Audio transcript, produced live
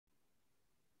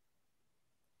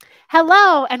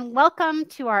Hello, and welcome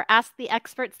to our Ask the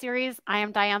Expert series. I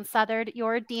am Diane Southard,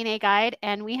 your DNA guide,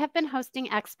 and we have been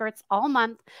hosting experts all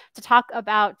month to talk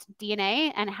about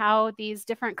DNA and how these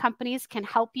different companies can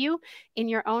help you in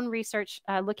your own research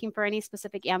looking for any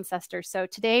specific ancestors. So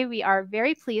today we are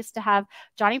very pleased to have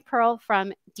Jonny Perl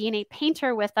from DNA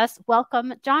Painter with us.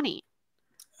 Welcome, Jonny.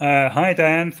 Hi,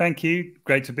 Diane. Thank you.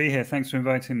 Great to be here. Thanks for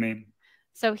inviting me.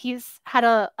 So he's had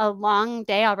a long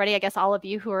day already. I guess all of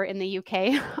you who are in the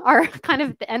UK are kind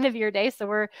of the end of your day. So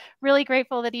we're really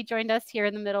grateful that he joined us here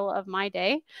in the middle of my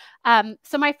day.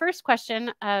 So my first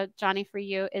question, Jonny, for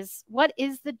you is, what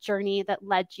is the journey that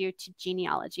led you to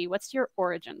genealogy? What's your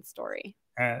origin story?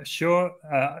 Sure.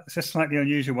 It's a slightly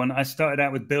unusual one. I started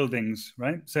out with buildings,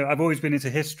 right? So I've always been into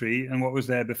history and what was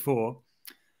there before.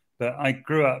 But I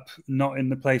grew up not in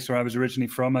the place where I was originally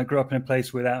from. I grew up in a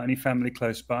place without any family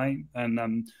close by. And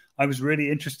I was really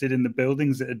interested in the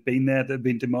buildings that had been there, that had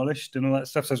been demolished and all that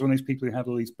stuff. So I was one of these people who had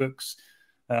all these books.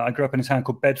 I grew up in a town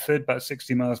called Bedford, about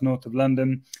 60 miles north of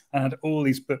London. I had all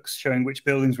these books showing which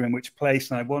buildings were in which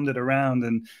place. And I wandered around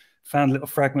and found little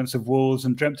fragments of walls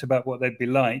and dreamt about what they'd be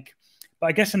like. But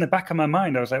I guess in the back of my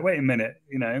mind, I was like, wait a minute,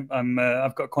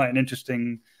 I've got quite an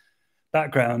interesting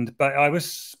background, but I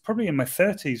was probably in my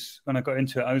 30s when I got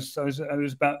into it. I was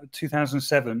about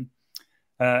 2007,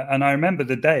 and I remember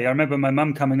the day. I remember my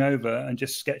mum coming over and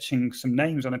just sketching some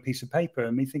names on a piece of paper,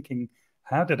 and me thinking,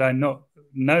 "How did I not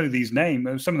know these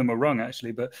names? Some of them were wrong,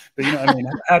 actually, but you know what I mean?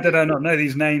 How did I not know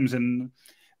these names? And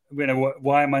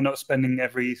why am I not spending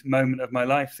every moment of my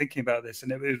life thinking about this?"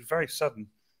 And it was very sudden.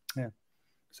 Yeah.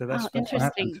 So that's interesting. what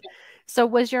happened. So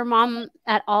was your mom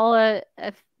at all a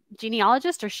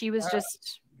genealogist, or she was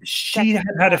just she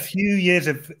had a few years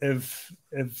of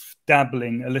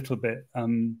dabbling a little bit.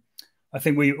 I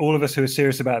think all of us who are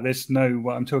serious about this know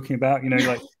what I'm talking about.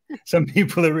 Like some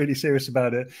people are really serious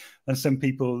about it, and some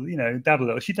people, dabble a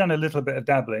little. She'd done a little bit of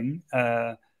dabbling,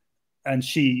 and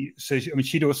she's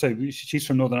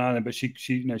from Northern Ireland, but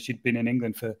she'd been in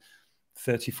England for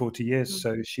 30, 40 years.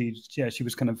 So she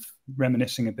was kind of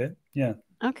reminiscing a bit. Yeah.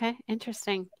 Okay,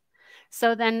 interesting.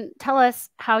 So then tell us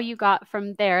how you got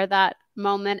from there, that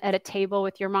moment at a table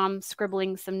with your mom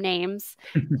scribbling some names,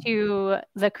 to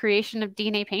the creation of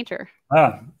DNA Painter.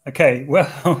 Okay.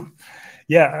 Well,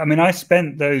 yeah, I mean, I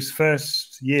spent those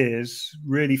first years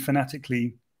really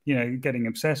fanatically, getting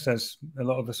obsessed, as a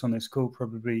lot of us on this call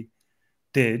probably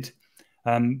did.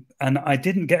 And I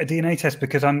didn't get a DNA test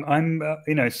because I'm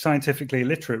scientifically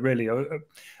illiterate, really.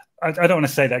 I don't want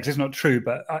to say that because it's not true,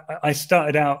 but I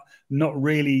started out not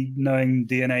really knowing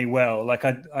DNA well. Like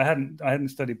I hadn't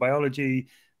studied biology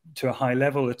to a high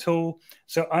level at all.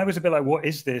 So I was a bit like, what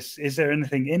is this? Is there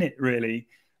anything in it really?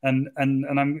 And I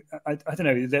don't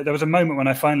know. There was a moment when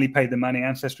I finally paid the money.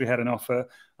 Ancestry had an offer,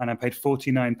 and I paid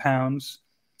 £49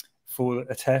 for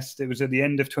a test. It was at the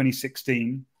end of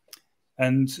 2016,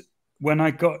 and when I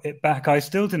got it back, I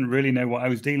still didn't really know what I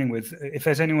was dealing with. If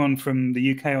there's anyone from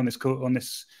the UK on this call,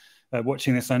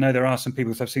 watching this, I know there are some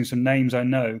people. So I've seen some names I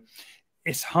know.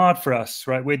 It's hard for us,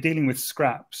 right? We're dealing with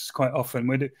scraps quite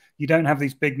often. You don't have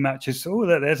these big matches. Oh,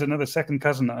 there's another second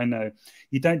cousin that I know.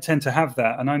 You don't tend to have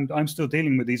that, and I'm still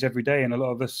dealing with these every day, and a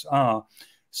lot of us are.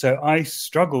 So I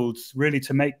struggled really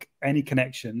to make any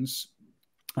connections.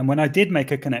 And when I did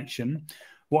make a connection,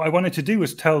 what I wanted to do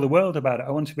was tell the world about it.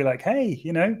 I wanted to be like, hey,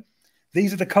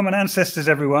 these are the common ancestors,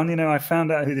 everyone. I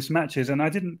found out who this matches, and I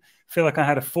didn't feel like I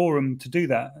had a forum to do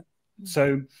that.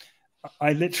 So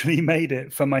I literally made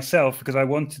it for myself because I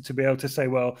wanted to be able to say,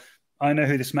 well, I know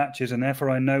who this matches, and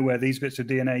therefore I know where these bits of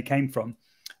DNA came from.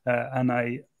 And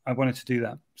I wanted to do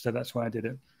that. So that's why I did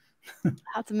it.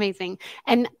 That's amazing.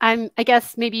 And I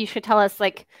guess maybe you should tell us,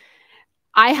 like,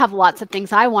 I have lots of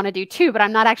things I want to do too, but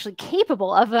I'm not actually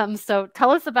capable of them. So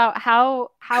tell us about how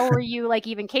were you like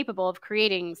even capable of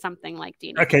creating something like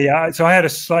DNA? Okay, yeah. So I had a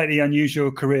slightly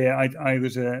unusual career. I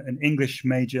was an English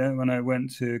major when I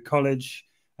went to college,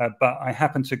 but I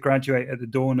happened to graduate at the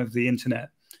dawn of the internet.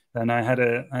 And I had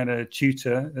a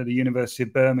tutor at the University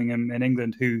of Birmingham in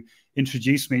England who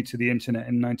introduced me to the internet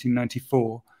in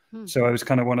 1994. So I was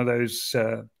kind of one of those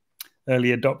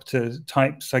early adopter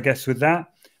types, I guess, with that.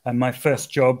 And my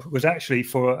first job was actually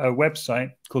for a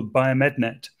website called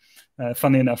BioMedNet,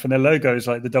 funny enough. And their logo is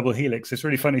like the double helix. It's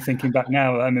really funny thinking back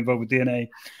now that I'm involved with DNA.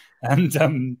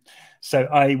 And so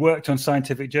I worked on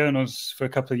scientific journals for a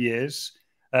couple of years.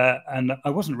 And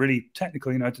I wasn't really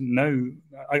technical, I didn't know.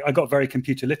 I got very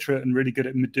computer literate and really good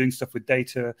at doing stuff with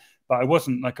data, but I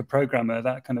wasn't like a programmer.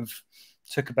 That kind of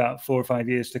took about 4 or 5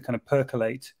 years to kind of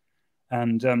percolate.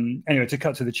 And anyway, to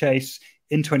cut to the chase,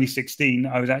 in 2016,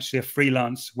 I was actually a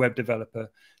freelance web developer.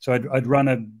 So I'd run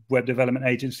a web development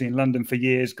agency in London for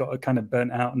years, got kind of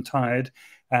burnt out and tired.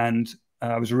 And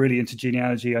I was really into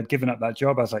genealogy. I'd given up that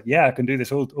job. I was like, yeah, I can do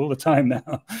this all the time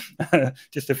now.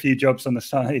 Just a few jobs on the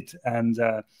side. And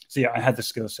so, yeah, I had the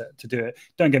skill set to do it.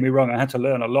 Don't get me wrong. I had to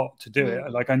learn a lot to do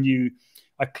it. Like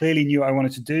I clearly knew what I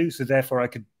wanted to do. So therefore I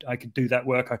could do that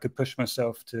work. I could push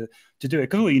myself to do it.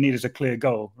 Because all you need is a clear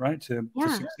goal, right? To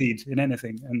succeed in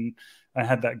anything. And I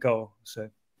had that goal. So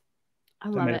I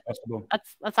love it.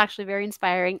 That's actually very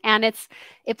inspiring. And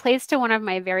it plays to one of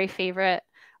my very favorite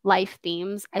life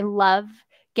themes. I love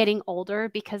getting older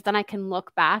because then I can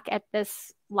look back at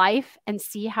this life and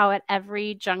see how at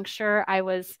every juncture I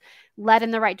was led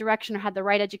in the right direction, or had the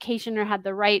right education, or had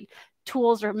the right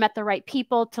tools, or met the right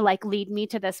people to like lead me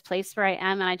to this place where I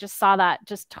am. And I just saw that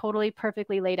just totally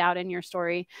perfectly laid out in your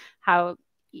story, how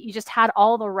you just had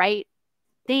all the right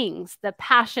things, the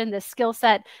passion, the skill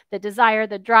set, the desire,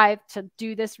 the drive to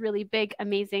do this really big,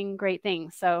 amazing, great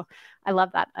thing. So I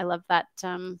love that. I love that.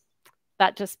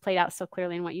 That just played out so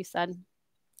clearly in what you said.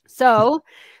 So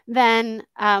then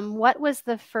what was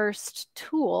the first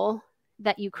tool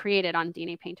that you created on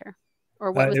DNA Painter?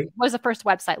 Or what was the first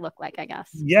website look like, I guess?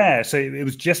 Yeah, so it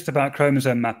was just about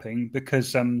chromosome mapping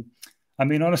because, I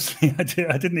mean, honestly, I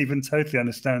didn't even totally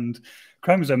understand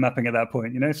chromosome mapping at that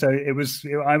point, you know? So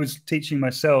I was teaching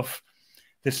myself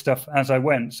this stuff as I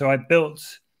went. So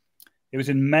it was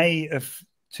in May of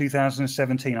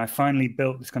 2017, I finally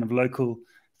built this kind of local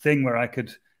thing where I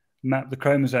could map the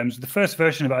chromosomes. The first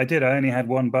version of it I only had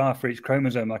one bar for each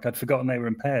chromosome. Like I'd forgotten they were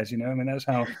in pairs, you know? I mean, that's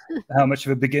how much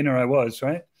of a beginner I was,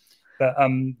 right? But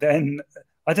then,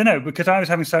 I don't know, because I was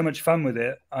having so much fun with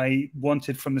it, I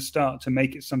wanted from the start to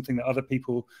make it something that other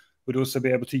people would also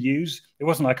be able to use. It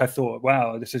wasn't like I thought,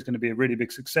 wow, this is going to be a really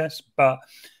big success, but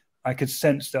I could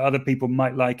sense that other people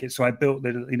might like it. So I built a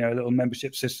little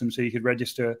membership system so you could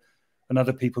register and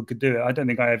other people could do it. I don't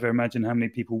think I ever imagined how many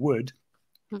people would.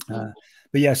 But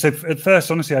yeah, so at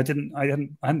first, honestly, I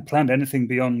hadn't planned anything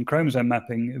beyond chromosome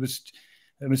mapping.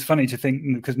 It was funny to think,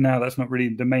 because now that's not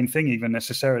really the main thing even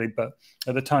necessarily, but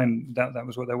at the time that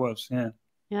was what there was. Yeah.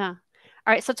 All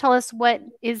right. So tell us, what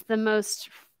is the most,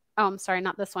 I'm sorry,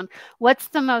 not this one. What's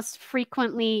the most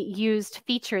frequently used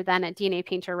feature then at DNA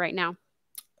Painter right now?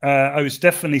 I was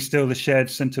definitely still the shared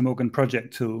Centimorgan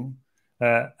project tool.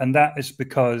 And that is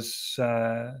because,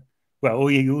 well,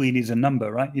 all you need is a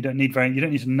number, right? You don't need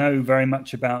to know very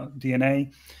much about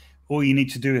DNA. All you need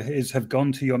to do is have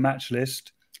gone to your match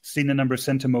list, seen the number of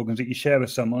centimorgans that you share with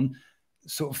someone,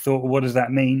 sort of thought, well, what does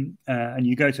that mean? And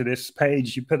you go to this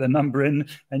page, you put the number in,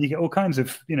 and you get all kinds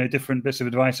of different bits of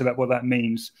advice about what that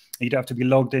means. You don't have to be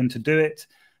logged in to do it.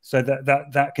 So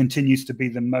that continues to be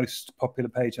the most popular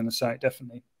page on the site,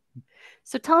 definitely.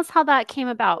 So tell us how that came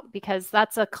about, because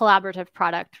that's a collaborative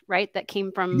product, right? That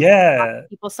came from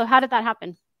people. So how did that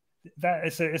happen?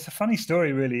 It's a funny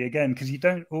story, really, again, because you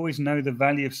don't always know the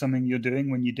value of something you're doing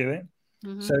when you do it.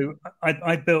 So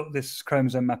I built this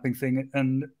chromosome mapping thing,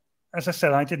 and as I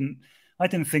said, I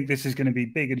didn't think this is going to be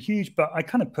big and huge, but I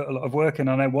kind of put a lot of work in,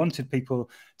 and I wanted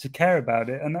people to care about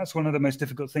it. And that's one of the most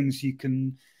difficult things you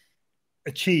can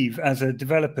achieve as a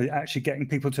developer. Actually getting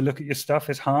people to look at your stuff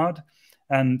is hard.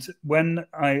 And when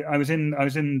I was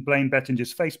in Blaine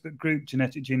Bettinger's Facebook group,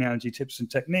 Genetic Genealogy Tips and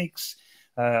Techniques,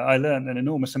 I learned an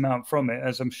enormous amount from it,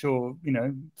 as I'm sure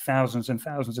thousands and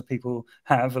thousands of people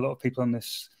have. A lot of people on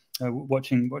this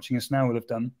watching us now will have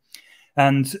done.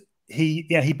 And he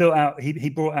brought out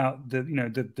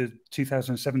the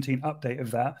 2017 update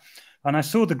of that, and I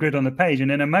saw the grid on the page,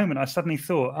 and in a moment I suddenly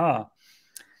thought,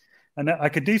 and I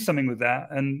could do something with that,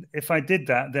 and if I did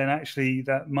that, then actually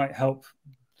that might help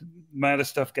my other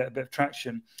stuff get a bit of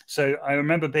traction. So I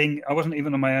remember I wasn't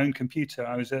even on my own computer.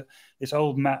 I was at this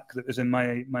old Mac that was in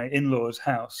my in-laws'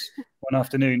 house one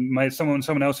afternoon.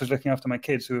 Someone else was looking after my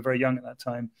kids, who were very young at that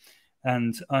time,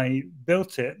 and I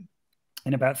built it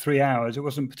in about 3 hours. It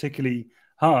wasn't particularly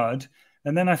hard,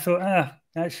 and then I thought,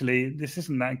 actually, this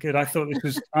isn't that good. I thought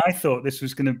this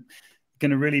was going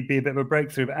to really be a bit of a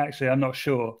breakthrough, but actually, I'm not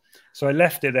sure. So I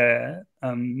left it there.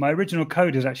 My original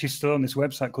code is actually still on this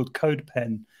website called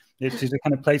CodePen. It's a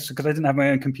kind of place, because I didn't have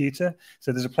my own computer,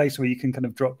 so there's a place where you can kind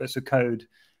of drop bits of code.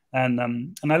 And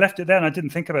I left it there, and I didn't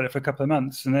think about it for a couple of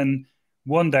months. And then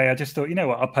one day I just thought, you know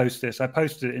what, I'll post this. I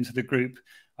posted it into the group.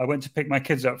 I went to pick my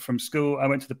kids up from school. I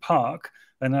went to the park,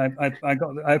 and I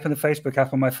opened the Facebook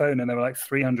app on my phone, and there were like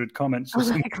 300 comments or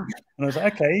something. And I was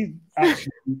like, okay,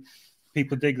 actually,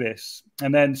 people dig this.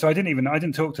 And then, so I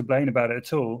didn't talk to Blaine about it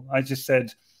at all. I just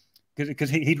said, because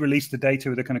he'd released the data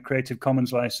with a kind of Creative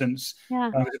Commons license.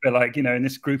 Yeah. I was a bit like, you know, in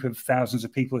this group of thousands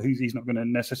of people, he's not going to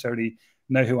necessarily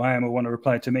know who I am or want to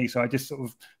reply to me. So I just sort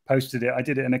of posted it. I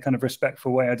did it in a kind of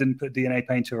respectful way. I didn't put DNA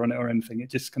Painter on it or anything. It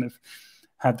just kind of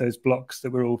had those blocks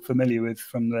that we're all familiar with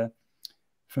from the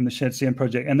Shared CM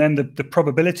project. And then the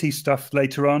probability stuff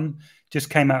later on just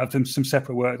came out of some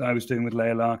separate work that I was doing with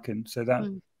Leah Larkin. So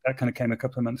that kind of came a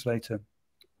couple of months later.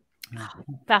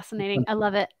 Fascinating. I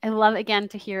love it. I love, again,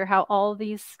 to hear how all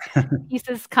these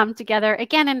pieces come together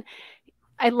again. And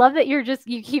I love that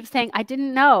you keep saying, I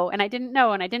didn't know, and I didn't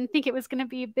know, and I didn't think it was going to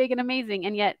be big and amazing.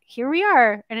 And yet here we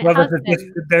are. And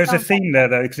there's a theme there,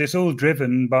 though, because it's all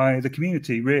driven by the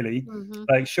community, really.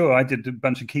 Like, sure, I did a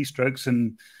bunch of keystrokes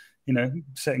and, you know,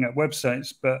 setting up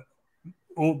websites, but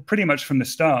all pretty much from the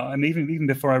start. I mean, even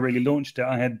before I really launched it,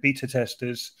 I had beta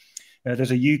testers.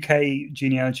 There's a UK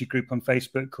genealogy group on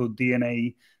Facebook called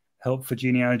DNA Help for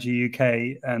Genealogy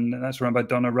UK, and that's run by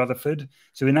Donna Rutherford.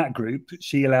 So in that group,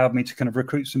 she allowed me to kind of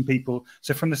recruit some people.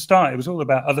 So from the start, it was all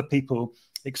about other people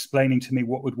explaining to me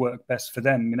what would work best for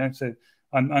them, you know. So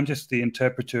I'm just the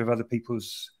interpreter of other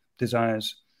people's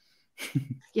desires.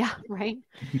 Yeah, right.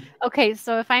 Okay,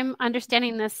 so if I'm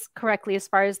understanding this correctly, as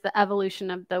far as the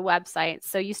evolution of the website,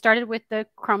 so you started with the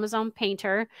chromosome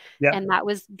painter, and that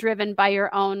was driven by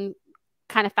your own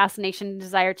kind of fascination and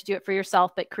desire to do it for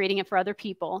yourself, but creating it for other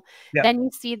people. Then you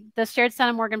see the Shared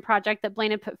Santa Morgan project that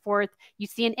Blaine had put forth. You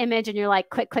see an image and you're like,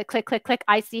 click, click, click, click, click.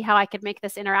 I see how I could make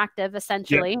this interactive,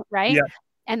 essentially, right?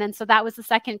 And then so that was the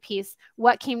second piece.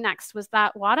 What came next? Was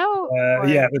that Watto?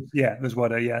 It was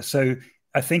Watto. Yeah. So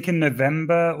I think in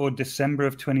November or December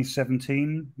of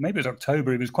 2017, maybe it was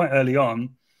October, it was quite early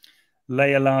on,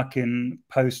 Leah Larkin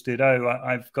posted, oh,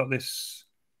 I've got this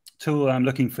tool, I'm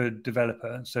looking for a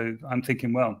developer. So I'm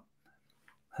thinking, well,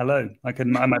 hello, I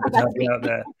might be help you out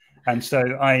there. And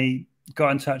so I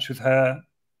got in touch with her,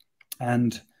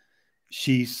 and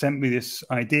she sent me this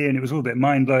idea, and it was all a bit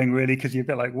mind-blowing, really, because you're a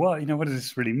bit like, what, you know, what does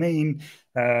this really mean?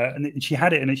 And she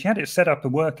had it set up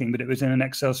and working, but it was in an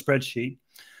Excel spreadsheet.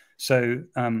 So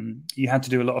you had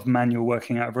to do a lot of manual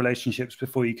working out of relationships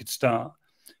before you could start.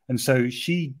 And so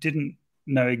she didn't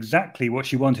know exactly what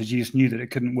she wanted. She just knew that it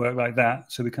couldn't work like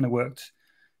that. So we kind of worked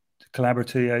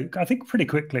collaboratively, I think, pretty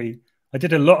quickly. I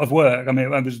did a lot of work. I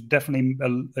mean, it was definitely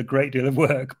a great deal of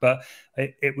work, but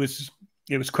it was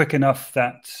quick enough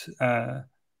that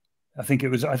I think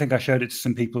I showed it to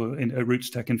some people at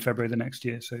RootsTech in February the next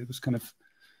year. So it was kind of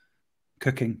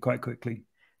cooking quite quickly.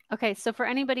 Okay, so for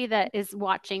anybody that is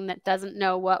watching that doesn't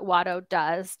know what Watto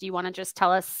does, do you want to just tell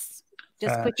us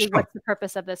just quickly what's the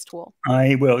purpose of this tool?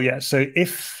 I will, yeah. So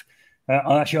if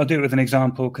I'll do it with an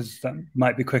example because that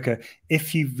might be quicker.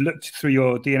 If you've looked through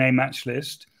your DNA match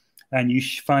list and you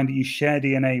find that you share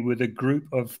DNA with a group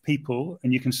of people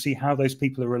and you can see how those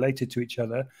people are related to each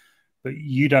other, but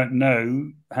you don't know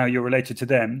how you're related to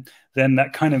them, then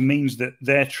that kind of means that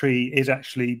their tree is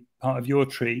actually part of your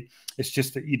tree. It's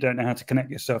just that you don't know how to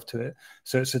connect yourself to it.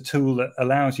 So it's a tool that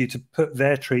allows you to put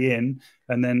their tree in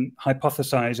and then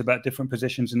hypothesize about different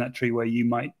positions in that tree where you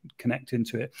might connect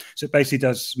into it. So it basically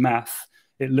does math.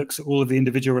 It looks at all of the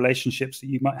individual relationships that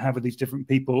you might have with these different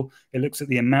people. It looks at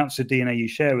the amounts of DNA you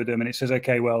share with them, and it says,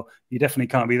 okay, well, you definitely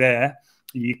can't be there.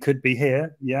 You could be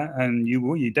here, yeah, and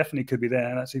you definitely could be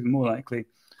there. That's even more likely.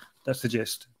 That's the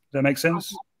gist. Does that make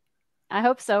sense? I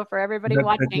hope so for everybody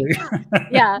watching.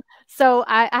 Yeah. So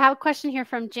I have a question here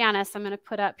from Janice. I'm going to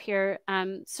put up here.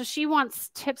 So she wants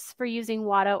tips for using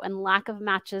Watto and lack of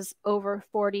matches over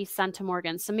 40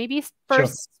 centimorgans. So maybe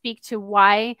first speak to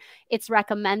why it's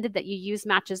recommended that you use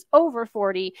matches over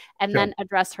 40 and then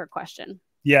address her question.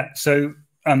 Yeah. So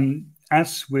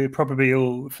as we're probably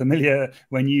all familiar,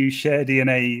 when you share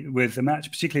DNA with a match,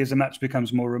 particularly as the match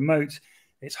becomes more remote,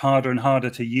 it's harder and harder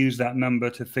to use that number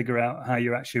to figure out how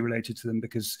you're actually related to them,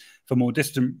 because for more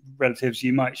distant relatives,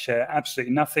 you might share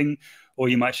absolutely nothing or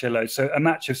you might share loads. So a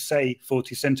match of, say,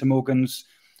 40 centimorgans,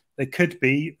 they could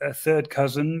be a third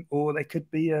cousin or they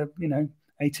could be a,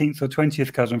 18th or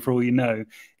 20th cousin for all you know.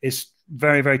 It's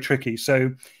very, very tricky.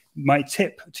 So my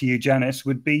tip to you, Janice,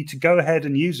 would be to go ahead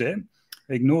and use it,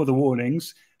 ignore the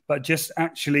warnings, but just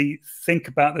actually think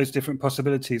about those different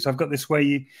possibilities. I've got this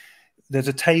way there's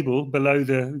a table below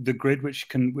the grid which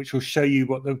will show you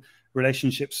what the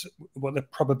relationships, what the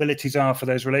probabilities are for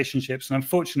those relationships. And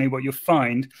unfortunately, what you'll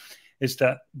find is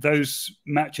that those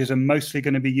matches are mostly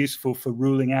going to be useful for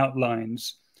ruling out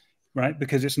lines, right?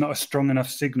 Because it's not a strong enough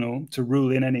signal to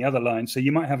rule in any other line. So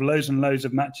you might have loads and loads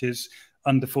of matches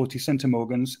under 40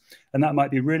 centimorgans, and that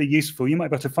might be really useful. You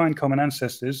might be able to find common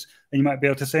ancestors, and you might be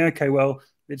able to say, okay, well,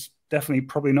 it's definitely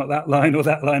probably not that line or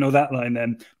that line or that line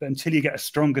then. But until you get a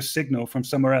stronger signal from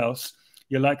somewhere else,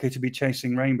 you're likely to be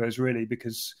chasing rainbows, really,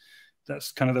 because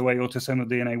that's kind of the way autosomal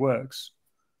DNA works.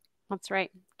 That's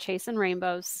right. Chasing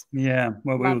rainbows. Yeah,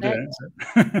 well, we all do it.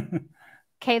 So.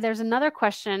 Okay, there's another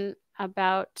question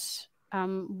about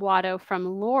Watto from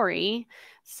Lori.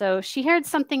 So she heard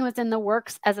something was in the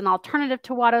works as an alternative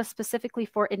to Watto specifically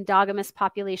for endogamous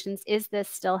populations. Is this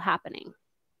still happening?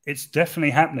 It's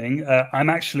definitely happening. I'm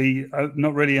actually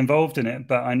not really involved in it,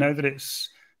 but I know that it's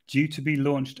due to be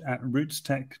launched at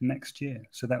RootsTech next year.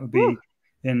 So that would be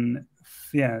in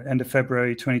end of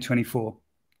February 2024.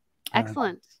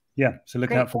 Excellent. Yeah, so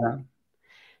look out for that.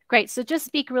 Great. So just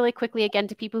speak really quickly again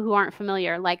to people who aren't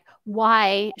familiar, like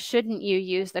why shouldn't you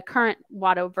use the current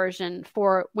Watto version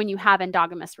for when you have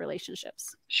endogamous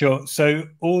relationships? Sure. So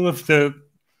all of the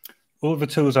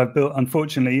tools I've built,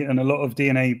 unfortunately, and a lot of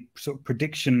DNA sort of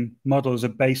prediction models are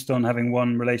based on having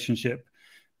one relationship,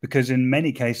 because in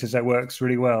many cases that works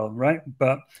really well, right?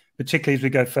 But particularly as we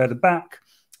go further back,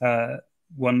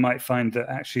 one might find that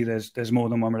actually there's more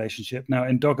than one relationship. Now,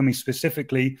 endogamy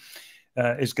specifically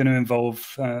is going to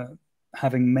involve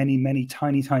having many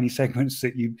tiny segments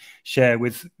that you share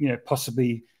with,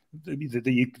 possibly that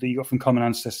you got from common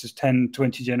ancestors 10,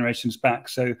 20 generations back.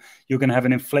 So you're going to have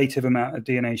an inflative amount of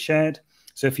DNA shared.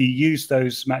 So if you use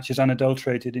those matches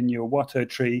unadulterated in your Watto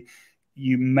tree,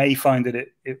 you may find that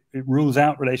it rules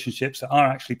out relationships that are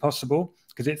actually possible,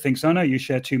 because it thinks, oh no, you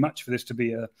share too much for this to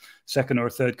be a second or a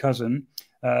third cousin.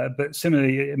 But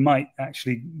similarly, it might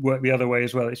actually work the other way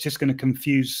as well. It's just going to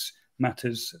confuse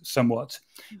matters somewhat.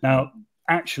 Now,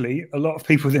 actually, a lot of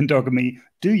people with endogamy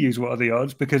do use What Are the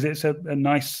Odds, because it's a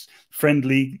nice,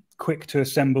 friendly, quick to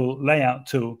assemble layout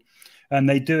tool. And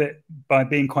they do it by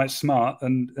being quite smart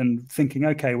and thinking,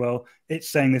 okay, well, it's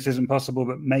saying this isn't possible,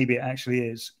 but maybe it actually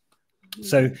is.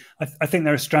 So I think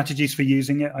there are strategies for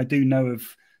using it. I do know of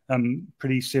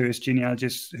pretty serious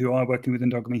genealogists who are working with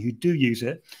endogamy who do use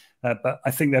it. But I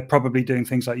think they're probably doing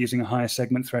things like using a higher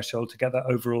segment threshold to get that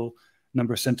overall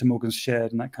number of centimorgans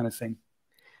shared and that kind of thing.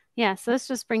 Yeah, so this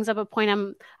just brings up a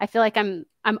point I feel like I'm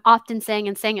often saying,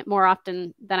 and saying it more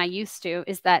often than I used to,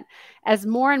 is that as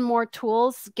more and more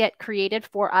tools get created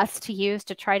for us to use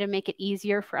to try to make it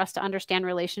easier for us to understand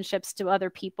relationships to other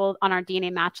people on our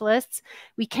DNA match lists,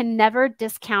 we can never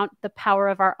discount the power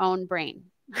of our own brain.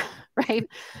 Right?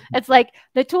 It's like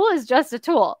the tool is just a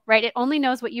tool, right? It only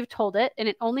knows what you've told it, and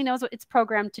it only knows what it's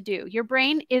programmed to do. Your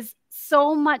brain is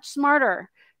so much smarter,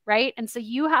 right? And so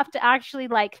you have to actually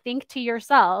think to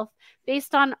yourself,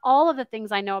 based on all of the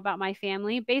things I know about my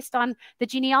family, based on the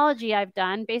genealogy I've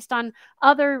done, based on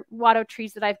other Watto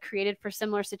trees that I've created for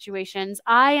similar situations,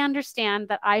 I understand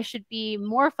that I should be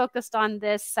more focused on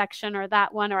this section or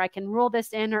that one, or I can rule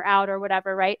this in or out or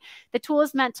whatever, right? The tool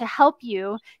is meant to help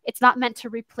you. It's not meant to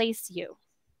replace you.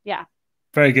 Yeah.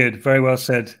 Very good. Very well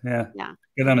said. Yeah. Yeah.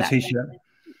 Get on a t-shirt.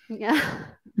 Yeah.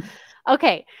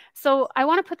 Okay, so I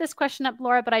want to put this question up,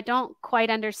 Laura, but I don't quite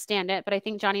understand it. But I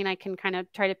think Jonny and I can kind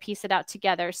of try to piece it out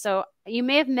together. So you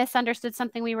may have misunderstood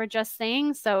something we were just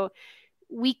saying. So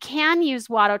we can use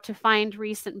Watto to find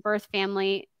recent birth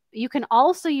family. You can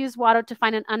also use Watto to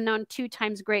find an unknown 2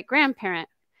 times great grandparent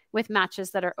with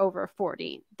matches that are over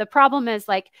 40. The problem is,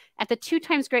 at the 2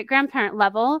 times great grandparent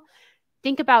level,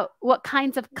 think about what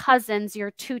kinds of cousins your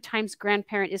 2 times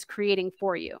grandparent is creating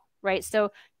for you. Right?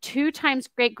 So 2 times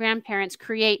great grandparents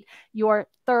create your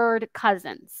third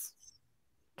cousins.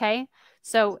 Okay.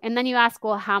 So, and then you ask,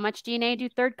 well, how much DNA do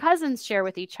third cousins share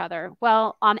with each other?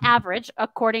 Well, on average,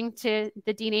 according to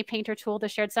the DNA Painter tool, the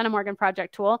Shared Centimorgan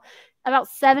Project tool, about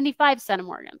 75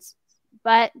 centimorgans.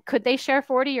 But could they share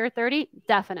 40 or 30?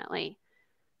 Definitely.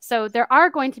 So there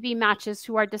are going to be matches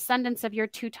who are descendants of your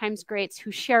 2 times greats who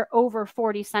share over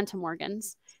 40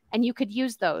 centimorgans, and you could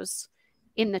use those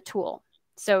in the tool.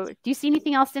 So do you see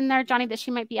anything else in there, Jonny, that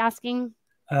she might be asking?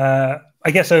 I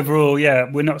guess overall, yeah,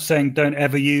 we're not saying don't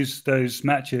ever use those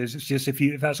matches. It's just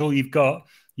if that's all you've got,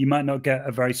 you might not get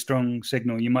a very strong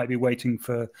signal. You might be waiting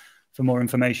for more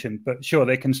information. But sure,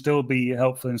 they can still be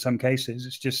helpful in some cases.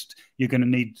 It's just you're going to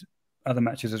need other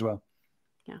matches as well.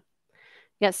 Yeah.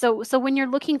 Yeah. So when you're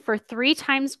looking for 3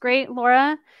 times great,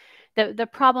 Laura, the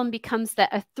problem becomes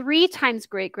that a 3 times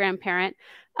great grandparent,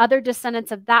 other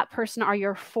descendants of that person are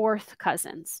your 4th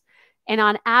cousins. And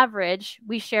on average,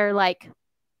 we share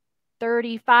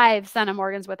 35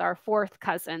 centimorgans with our 4th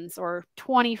cousins, or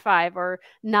 25 or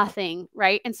nothing,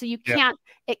 right? And so you can't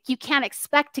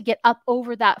expect to get up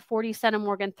over that 40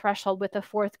 centimorgan threshold with a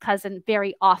 4th cousin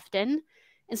very often.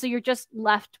 And so you're just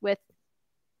left with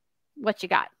what you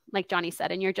got, like Jonny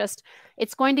said. And what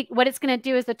it's going to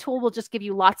do is the tool will just give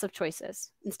you lots of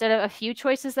choices. Instead of a few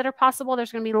choices that are possible,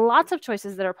 there's going to be lots of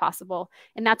choices that are possible.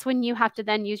 And that's when you have to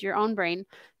then use your own brain,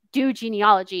 do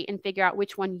genealogy, and figure out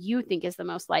which one you think is the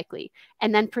most likely,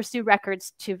 and then pursue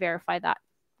records to verify that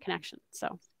connection.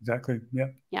 So exactly. Yeah.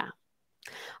 Yeah.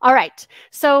 All right.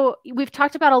 So we've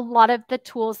talked about a lot of the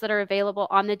tools that are available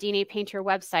on the DNA Painter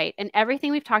website, and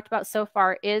everything we've talked about so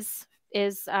far is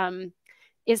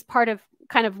part of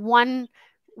kind of one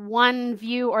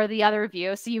view or the other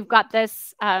view. So you've got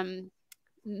this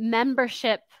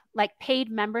membership, like paid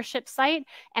membership site,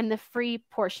 and the free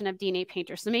portion of DNA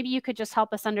Painter. So maybe you could just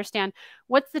help us understand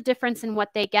what's the difference in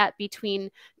what they get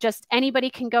between just anybody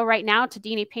can go right now to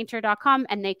dnapainter.com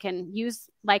and they can use,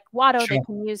 like Watto, Sure. they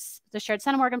can use the Shared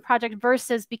Centimorgan project,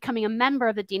 versus becoming a member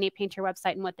of the DNA Painter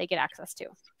website and what they get access to.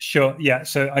 Sure. Yeah.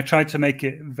 So I tried to make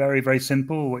it very, very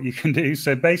simple what you can do.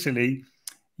 So basically,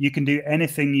 you can do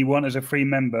anything you want as a free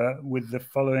member with the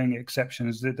following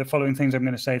exceptions. The following things I'm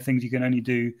going to say, things you can only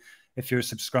do if you're a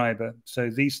subscriber. So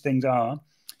these things are: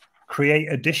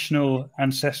 create additional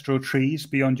ancestral trees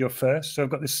beyond your first. So I've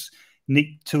got this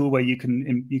neat tool where you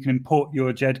can import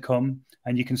your GEDCOM,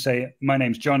 and you can say, my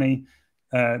name's Jonny,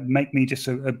 make me just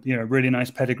a really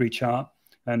nice pedigree chart,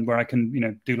 and where I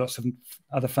can do lots of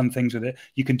other fun things with it.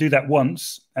 You can do that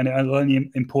once, and it'll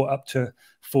only import up to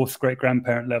 4th great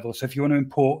grandparent level. So if you want to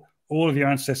import all of your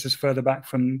ancestors further back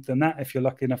than that, if you're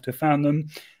lucky enough to have found them,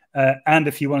 and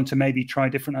if you want to maybe try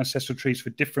different ancestral trees for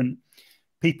different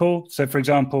people. So for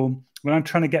example, when I'm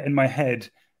trying to get in my head,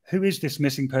 who is this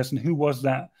missing person? Who was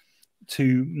that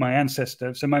to my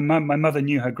ancestor? So my mother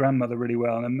knew her grandmother really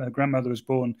well, and her grandmother was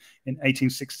born in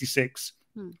 1866.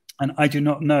 And I do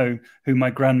not know who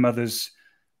my grandmother's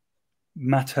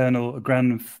maternal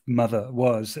grandmother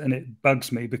was, and it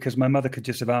bugs me because my mother could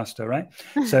just have asked her, right?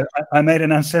 So I made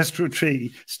an ancestral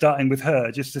tree starting with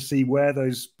her, just to see where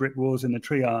those brick walls in the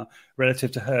tree are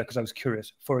relative to her, because I was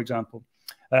curious, for example.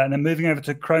 And then moving over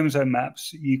to chromosome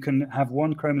maps, you can have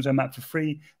one chromosome map for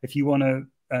free if you want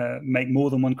to make more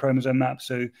than one chromosome map.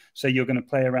 So you're going to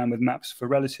play around with maps for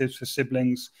relatives, for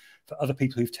siblings, for other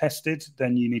people who've tested,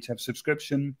 then you need to have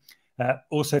subscription.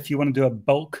 Also, if you want to do a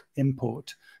bulk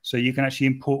import, so you can actually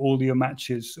import all your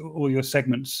matches, all your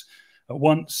segments at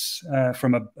once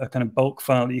from a kind of bulk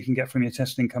file that you can get from your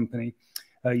testing company,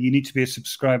 you need to be a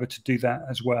subscriber to do that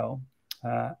as well.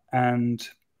 And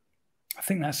I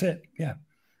think that's it. Yeah.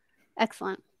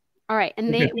 Excellent. All right.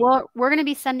 And we're going to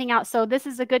be sending out, so this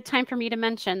is a good time for me to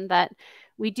mention that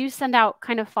we do send out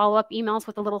kind of follow-up emails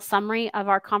with a little summary of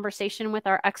our conversation with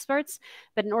our experts.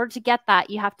 But in order to get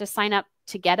that, you have to sign up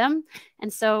to get them.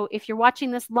 And so if you're watching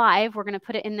this live, we're going to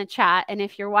put it in the chat. And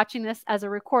if you're watching this as a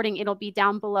recording, it'll be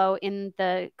down below in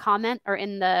the comment or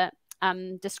in the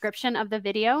description of the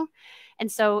video.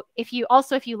 And so if you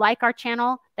like our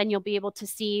channel, then you'll be able to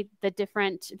see the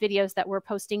different videos that we're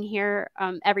posting here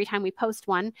every time we post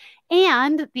one.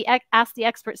 And the Ask the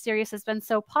Expert series has been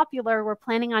so popular, we're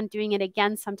planning on doing it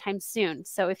again sometime soon.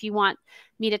 So if you want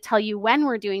me to tell you when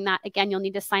we're doing that again, you'll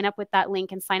need to sign up with that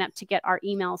link and sign up to get our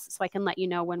emails so I can let you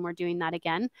know when we're doing that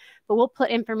again. But we'll put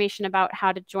information about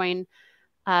how to join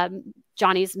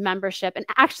Jonny's membership. And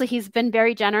actually, he's been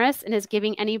very generous and is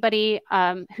giving anybody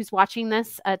who's watching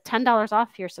this $10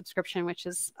 off your subscription, which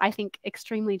is, I think,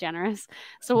 extremely generous.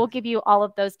 So we'll give you all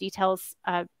of those details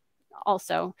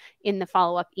also in the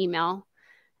follow-up email.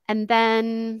 And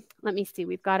then let me see,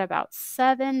 we've got about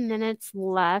 7 minutes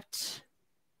left.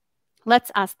 Let's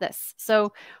ask this.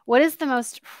 So what is the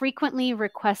most frequently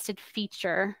requested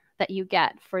feature that you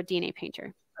get for DNA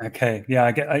Painter? Okay,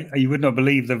 yeah, you would not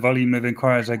believe the volume of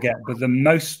inquiries I get, but the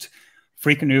most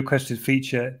frequently requested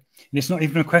feature, and it's not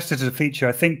even requested as a feature.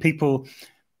 I think people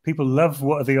love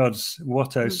What Are the Odds,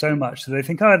 Watto, so much that they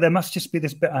think, oh, there must just be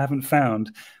this bit I haven't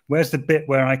found. Where's the bit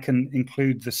where I can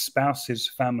include the spouse's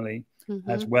family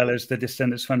as well as the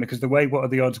descendants' family? Because the way What Are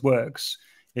the Odds works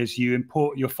is you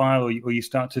import your file or you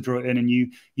start to draw it in, and you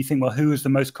think, well, who is the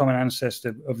most common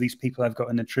ancestor of these people I've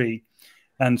got in the tree?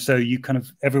 And so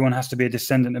everyone has to be a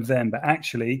descendant of them. But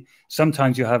actually,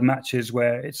 sometimes you'll have matches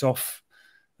where it's off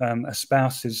a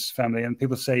spouse's family, and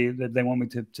people say that they want me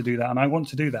to do that. And I want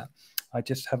to do that. I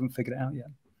just haven't figured it out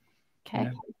yet.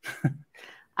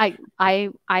 Okay.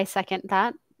 I second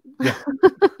that. Yeah.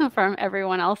 From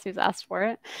everyone else who's asked for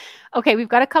it. Okay, we've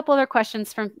got a couple other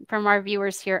questions from our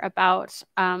viewers here about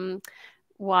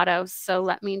Watto. So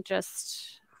let me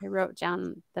I wrote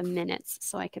down the minutes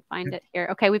so I could find it here.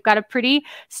 Okay, we've got a pretty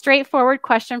straightforward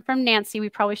question from Nancy. We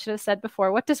probably should have said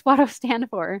before. What does Watto stand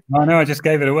for? Oh, no, I just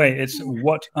gave it away. It's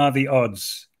What Are the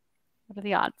Odds? What are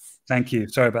the odds? Thank you.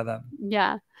 Sorry about that.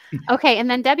 Yeah. Okay. And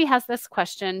then Debbie has this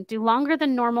question. Do longer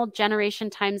than normal generation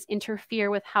times interfere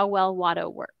with how well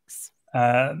Watto works?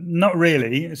 Not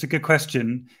really. It's a good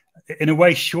question. In a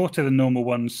way, shorter than normal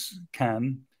ones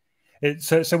can.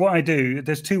 So what I do,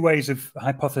 there's two ways of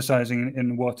hypothesizing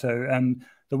in Watto, and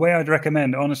the way I'd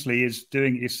recommend, honestly, is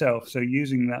doing it yourself. So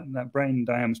using that brain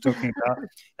Diane was talking about,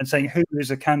 and saying who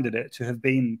is a candidate to have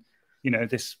been,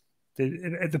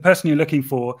 the person you're looking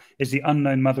for is the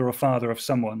unknown mother or father of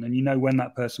someone, and you know when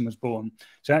that person was born.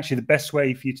 So actually, the best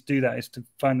way for you to do that is to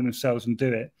find them themselves and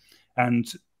do it. And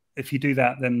if you do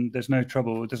that, then there's no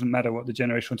trouble. It doesn't matter what the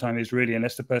generational time is really,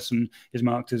 unless the person is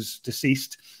marked as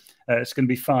deceased. It's going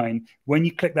to be fine. When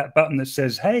you click that button that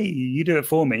says, hey, you do it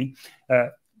for me,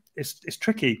 it's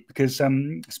tricky because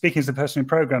speaking as the person who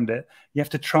programmed it, you have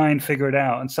to try and figure it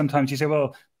out. And sometimes you say,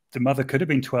 well, the mother could have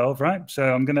been 12, right?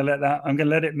 So I'm going to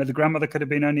let it, the grandmother could have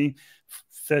been only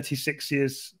 36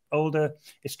 years older.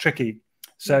 It's tricky.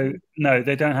 So no,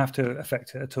 they don't have to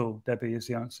affect it at all. Debbie is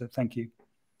the answer. Thank you.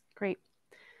 Great.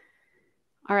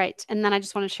 All right. And then I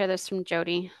just want to share this from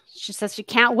Jody. She says she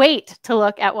can't wait to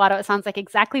look at Watto. It sounds like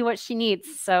exactly what she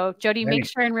needs. So Jody, make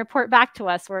sure and report back to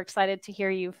us. We're excited to hear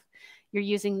you're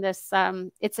using this.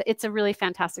 It's a really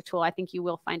fantastic tool. I think you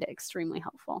will find it extremely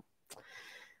helpful.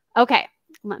 Okay.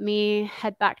 Let me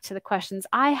head back to the questions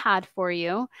I had for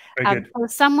you. So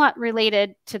somewhat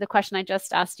related to the question I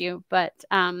just asked you, but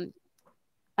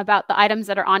about the items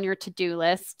that are on your to-do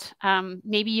list.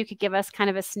 Maybe you could give us kind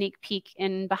of a sneak peek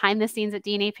in behind the scenes at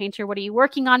DNA Painter. What are you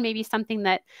working on? Maybe something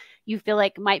that you feel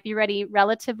like might be ready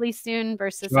relatively soon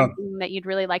versus something that you'd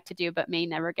really like to do but may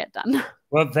never get done.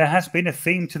 Well, there has been a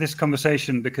theme to this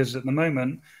conversation because at the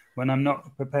moment, when I'm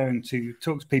not preparing to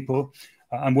talk to people,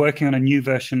 I'm working on a new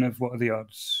version of What Are the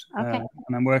Odds? And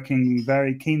I'm working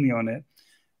very keenly on it.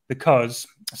 Because,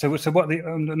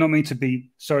 I'm not mean to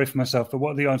be sorry for myself, but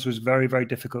What Are the Odds was very, very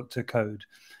difficult to code.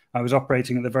 I was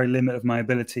operating at the very limit of my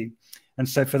ability. And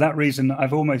so for that reason,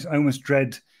 I've almost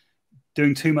dread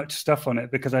doing too much stuff on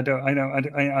it because I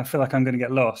feel like I'm going to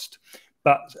get lost.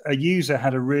 But a user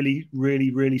had a really,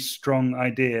 really, really strong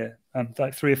idea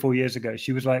like 3 or 4 years ago.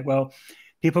 She was like, well,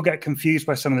 people get confused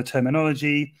by some of the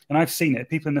terminology. And I've seen it.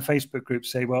 People in the Facebook group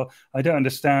say, well, I don't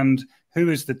understand who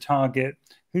is the target.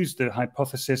 Who's the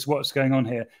hypothesis? What's going on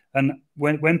here? And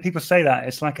when people say that,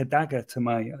 it's like a dagger to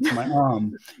my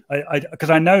arm, because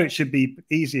I know it should be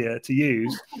easier to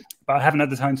use, but I haven't had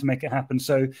the time to make it happen.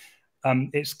 So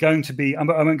it's going to be. I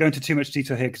won't go into too much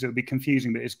detail here because it would be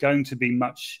confusing, but it's going to be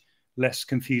much less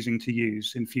confusing to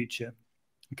use in future.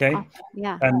 Okay.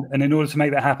 Yeah. And in order to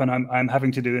make that happen, I'm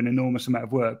having to do an enormous amount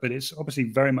of work, but it's obviously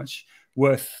very much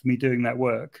worth me doing that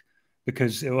work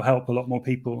because it will help a lot more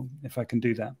people if I can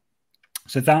do that.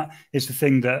 So that is the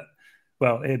thing that,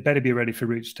 well, it better be ready for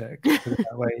Roots Tech, put it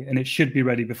that way, and it should be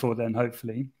ready before then,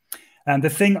 hopefully. And the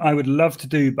thing I would love to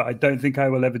do, but I don't think I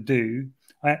will ever do,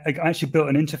 I actually built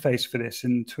an interface for this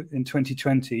in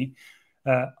 2020.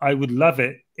 I would love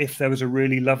it if there was a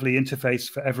really lovely interface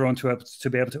for everyone to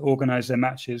be able to organize their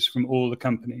matches from all the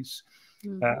companies.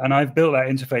 And I've built that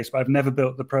interface, but I've never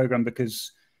built the program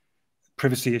because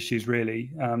privacy issues,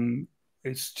 really.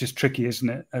 It's just tricky, isn't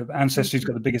it? Ancestry's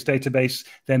got the biggest database.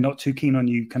 They're not too keen on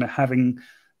you kind of having,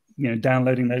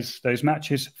 downloading those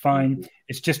matches. Fine.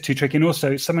 It's just too tricky. And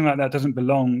also something like that doesn't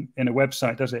belong in a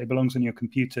website, does it? It belongs on your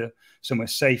computer somewhere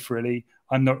safe, really.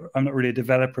 I'm not really a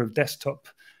developer of desktop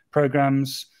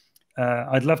programs.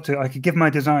 I'd love to. I could give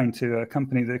my design to a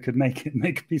company that could make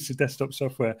a piece of desktop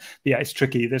software. But yeah, it's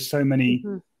tricky. There's so many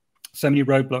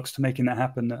roadblocks to making that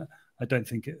happen that I don't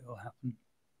think it will happen.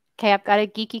 Okay, I've got a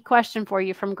geeky question for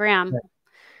you from Graham. Yeah.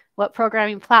 What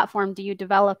programming platform do you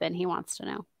develop in? He wants to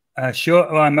know.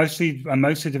 Sure. Well, I mostly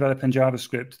develop in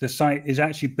JavaScript. The site is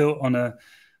actually built on a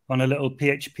little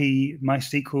PHP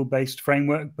MySQL based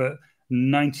framework, but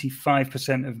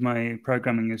 95% of my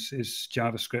programming is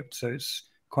JavaScript, so it's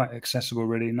quite accessible.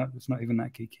 Really, it's not even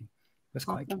that geeky. That's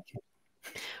quite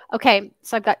geeky. Okay,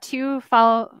 so I've got 2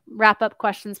 wrap-up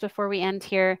questions before we end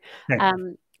here. Okay.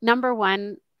 Number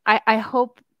 1, I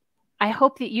hope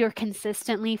that you're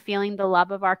consistently feeling the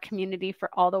love of our community for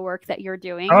all the work that you're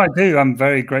doing. Oh, I do. I'm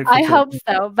very grateful. I hope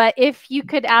so. But if you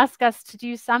could ask us to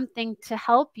do something to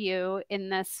help you in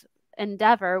this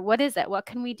endeavor, what is it? What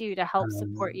can we do to help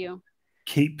support you?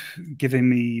 Keep giving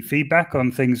me feedback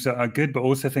on things that are good, but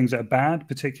also things that are bad,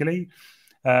 particularly.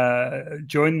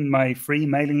 Join my free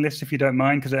mailing list if you don't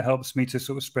mind, because it helps me to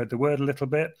sort of spread the word a little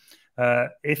bit.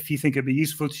 If you think it'd be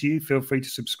useful to you, feel free to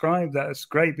subscribe. That's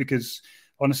great, because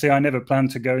honestly, I never planned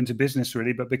to go into business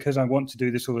really, but because I want to do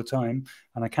this all the time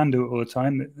and I can do it all the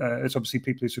time, it's obviously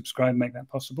people who subscribe make that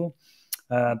possible.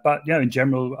 But in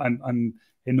general, I'm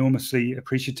enormously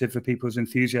appreciative for people's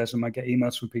enthusiasm. I get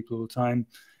emails from people all the time,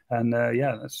 and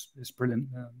it's brilliant.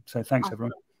 So thanks, Awesome.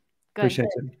 everyone. Good. Appreciate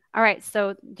it. All right.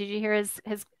 So did you hear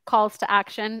his calls to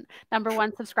action? Number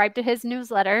one, subscribe to his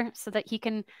newsletter so that he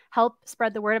can help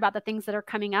spread the word about the things that are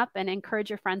coming up and encourage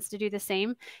your friends to do the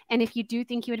same. And if you do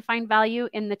think you would find value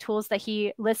in the tools that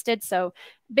he listed, so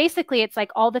basically it's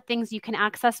like all the things you can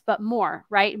access, but more,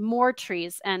 right? More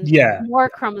trees and more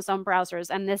chromosome browsers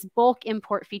and this bulk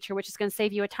import feature, which is going to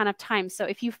save you a ton of time. So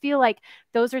if you feel like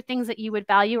those are things that you would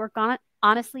value, or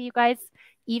honestly, you guys,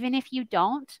 even if you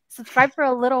don't, subscribe for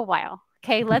a little while.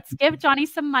 Okay, let's give Jonny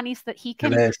some money so that he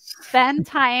can spend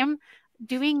time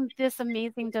doing this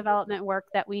amazing development work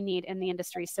that we need in the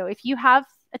industry. So if you have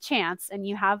a chance and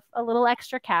you have a little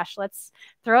extra cash, let's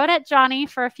throw it at Jonny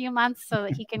for a few months so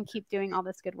that he can keep doing all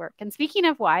this good work. And speaking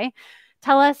of why,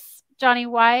 tell us, Jonny,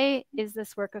 why is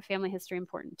this work of family history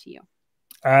important to you?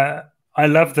 I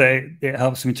love that it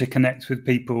helps me to connect with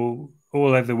people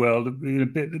all over the world.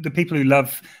 The people who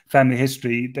love family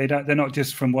history, they're not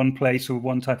just from one place or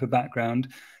one type of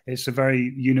background. It's a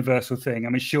very universal thing. I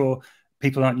mean, sure,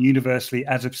 people aren't universally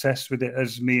as obsessed with it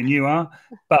as me and you are,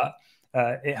 but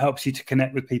it helps you to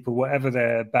connect with people, whatever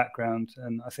their background.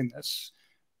 And I think that's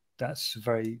a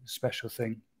very special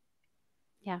thing.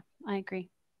 Yeah, I agree.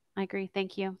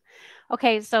 Thank you.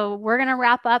 Okay, so we're going to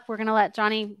wrap up. We're going to let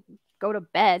Jonny go to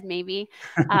bed maybe.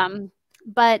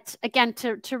 But again,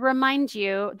 to remind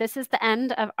you, this is the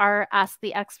end of our Ask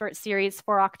the Expert series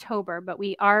for October, but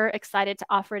we are excited to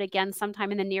offer it again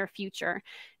sometime in the near future.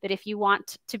 That if you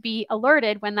want to be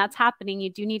alerted when that's happening, you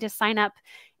do need to sign up.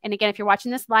 And again, if you're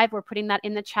watching this live, we're putting that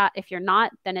in the chat. If you're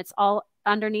not, then it's all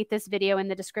underneath this video in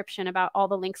the description about all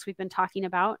the links we've been talking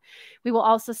about. We will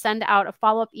also send out a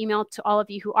follow-up email to all of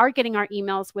you who are getting our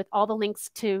emails with all the links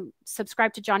to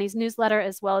subscribe to Jonny's newsletter,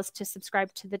 as well as to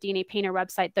subscribe to the DNA Painter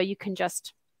website, though you can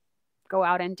just go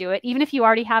out and do it. Even if you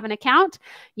already have an account,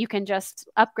 you can just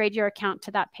upgrade your account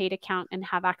to that paid account and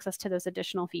have access to those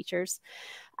additional features.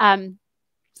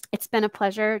 It's been a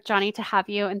pleasure, Jonny, to have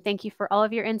you, and thank you for all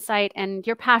of your insight and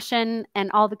your passion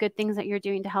and all the good things that you're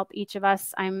doing to help each of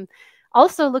us. I'm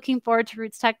also looking forward to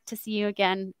Roots Tech to see you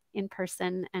again in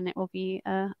person, and it will be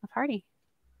a party.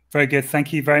 Very good.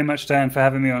 Thank you very much, Dan, for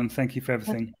having me on. Thank you for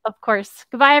everything. Of course.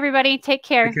 Goodbye, everybody. Take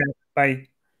care. Bye.